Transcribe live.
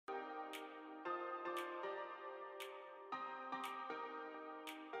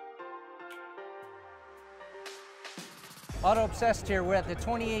Obsessed here. We're at the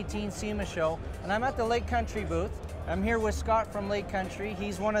 2018 SEMA show, and I'm at the Lake Country booth. I'm here with Scott from Lake Country.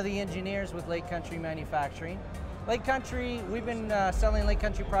 He's one of the engineers with Lake Country Manufacturing. Lake Country, we've been selling Lake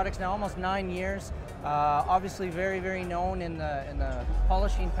Country products now almost 9 years. Obviously very, very known in the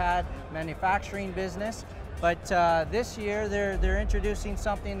polishing pad manufacturing business. But this year they're introducing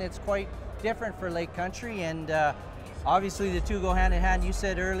something that's quite different for Lake Country, and obviously the two go hand in hand. You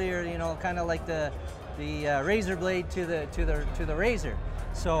said earlier, you know, kind of like the razor blade to the razor.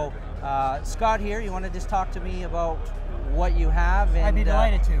 So Scott here, you want to just talk to me about what you have? And, I'd be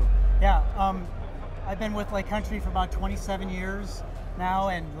delighted to. Yeah, I've been with Lake Country for about 27 years now,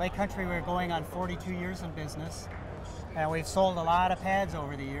 and Lake Country, we're going on 42 years in business, and we've sold a lot of pads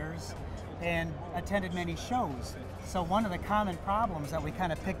over the years and attended many shows. So one of the common problems that we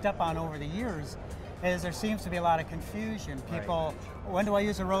kind of picked up on over the years is there seems to be a lot of confusion. People, when do I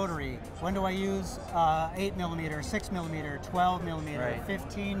use a rotary? When do I use 8mm, 6mm, 12mm,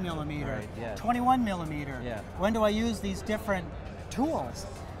 15mm, 21mm? When do I use these different tools?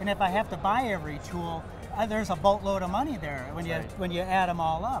 And if I have to buy every tool, there's a boatload of money there when you add them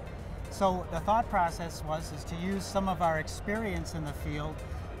all up. So the thought process is to use some of our experience in the field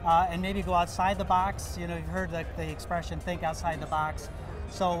and maybe go outside the box. You know, you've heard the expression, think outside the box.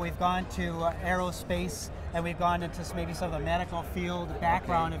 So we've gone to aerospace, and we've gone into maybe some of the medical field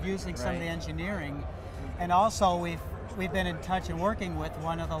background of using some of the engineering. And also we've been in touch and working with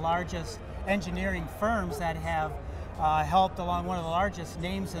one of the largest engineering firms that have helped along one of the largest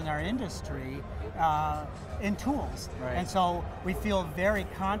names in our industry in tools. And so we feel very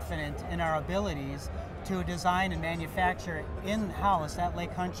confident in our abilities to design and manufacture in-house at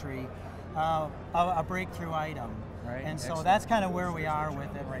Lake Country a breakthrough item. And so that's kind of where we are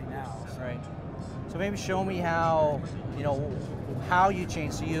with it right now. So maybe show me how, you know, how you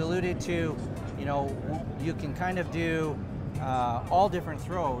change. So you alluded to, you know, you can kind of do all different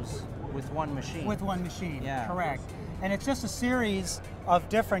throws with one machine. With one machine, correct. And it's just a series of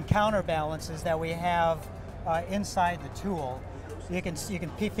different counterbalances that we have inside the tool. You can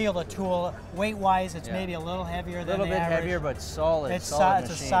feel the tool weight-wise. It's maybe a little heavier than the average. A little bit heavier, but solid. It's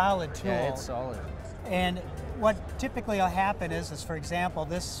a solid tool. Yeah, it's solid. And what typically will happen is for example,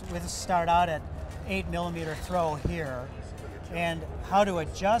 this will start out at 8mm throw here, and how to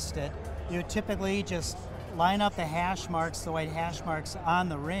adjust it, you typically just line up the hash marks, the white hash marks on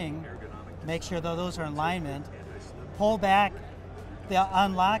the ring, make sure that those are in alignment, pull back the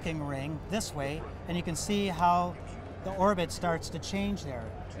unlocking ring this way, and you can see how the orbit starts to change there,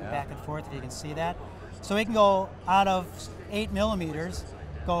 back and forth, if you can see that. So we can go out of 8mm,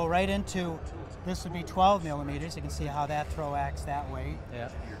 go right into, this would be 12mm. You can see how that throw acts that way.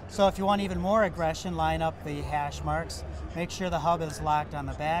 So if you want even more aggression, line up the hash marks, make sure the hub is locked on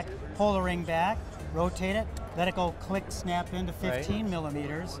the back, pull the ring back, rotate it, let it go click, snap into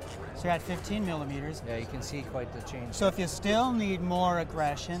 15mm. So you're at 15mm. Yeah, you can see quite the change. So if you still need more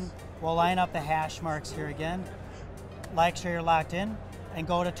aggression, we'll line up the hash marks here again, make sure you're locked in, and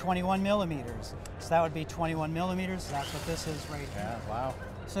go to 21mm. So that would be 21mm. That's what this is right here. Yeah, wow.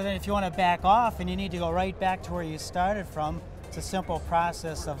 So then if you want to back off and you need to go right back to where you started from, it's a simple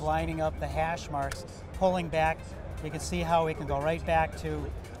process of lining up the hash marks, pulling back. You can see how we can go right back to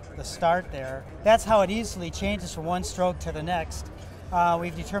the start there. That's how it easily changes from one stroke to the next.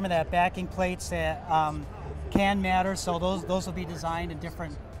 We've determined that backing plates that can matter, so those will be designed in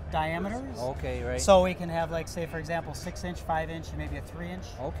different diameters. So we can have, like, say for example, 6-inch, 5-inch, and maybe a 3-inch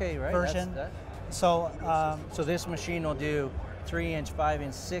version. So this machine will do 3-inch,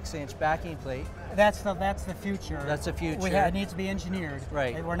 5-inch, 6-inch backing plate. That's the future. That's the future. It needs to be engineered.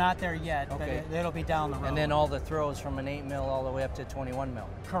 We're not there yet, but it'll be down the road. And then all the throws from an 8mm all the way up to 21mm.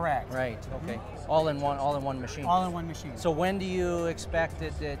 Correct. All in one machine. All in one machine. So when do you expect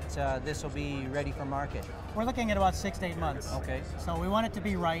that this will be ready for market? We're looking at about 6 to 8 months. So we want it to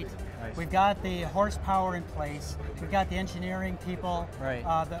be right. We've got the horsepower in place. We've got the engineering people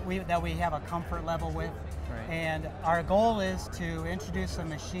that we have a comfort level with. And our goal is to introduce a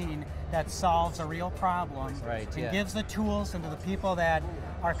machine that solves a real problem and gives the tools into the people that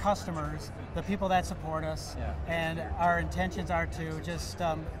are customers, the people that support us, and our intentions are to just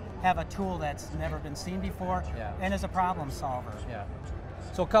have a tool that's never been seen before and is a problem solver.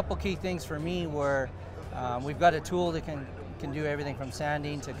 So a couple key things for me were we've got a tool that can do everything from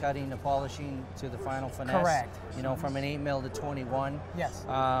sanding to cutting to polishing to the final finesse. You know, from an 8mm to 21.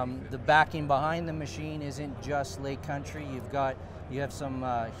 The backing behind the machine isn't just Lake Country. You have some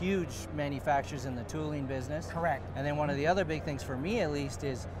huge manufacturers in the tooling business. And then one of the other big things for me, at least,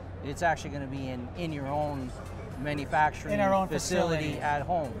 is it's actually going to be in your own manufacturing in our own facility at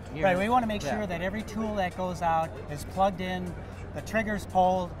home. Right, we want to make sure that every tool that goes out is plugged in, the trigger's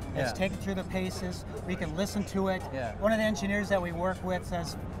pulled, it's taken through the paces, we can listen to it. One of the engineers that we work with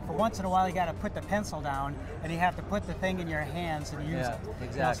says, for once in a while you got to put the pencil down and you have to put the thing in your hands and use it.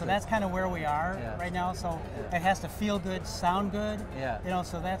 Exactly. You know, so that's kind of where we are right now. So it has to feel good, sound good. You know,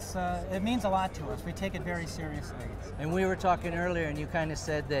 so that's it means a lot to us. We take it very seriously. And we were talking earlier, and you kind of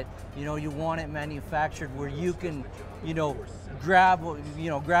said that you want it manufactured where you can grab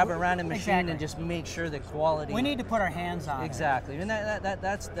a random machine and just make sure the quality. We need to put our hands on it. And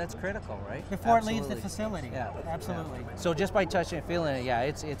that's critical, right? Before it leaves the facility. Absolutely. So just by touching and feeling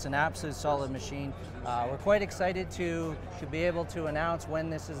it, it's an absolute solid machine. We're quite excited to be able to announce when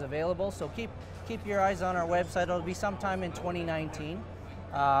this is available. So keep your eyes on our website. It'll be sometime in 2019.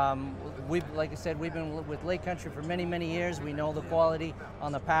 Like I said, we've been with Lake Country for many, many years. We know the quality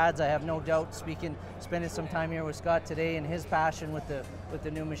on the pads. I have no doubt, spending some time here with Scott today and his passion with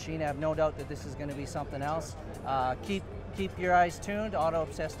the new machine, I have no doubt that this is going to be something else. Keep your eyes tuned,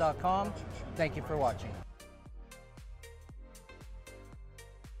 autoobsessed.com. Thank you for watching.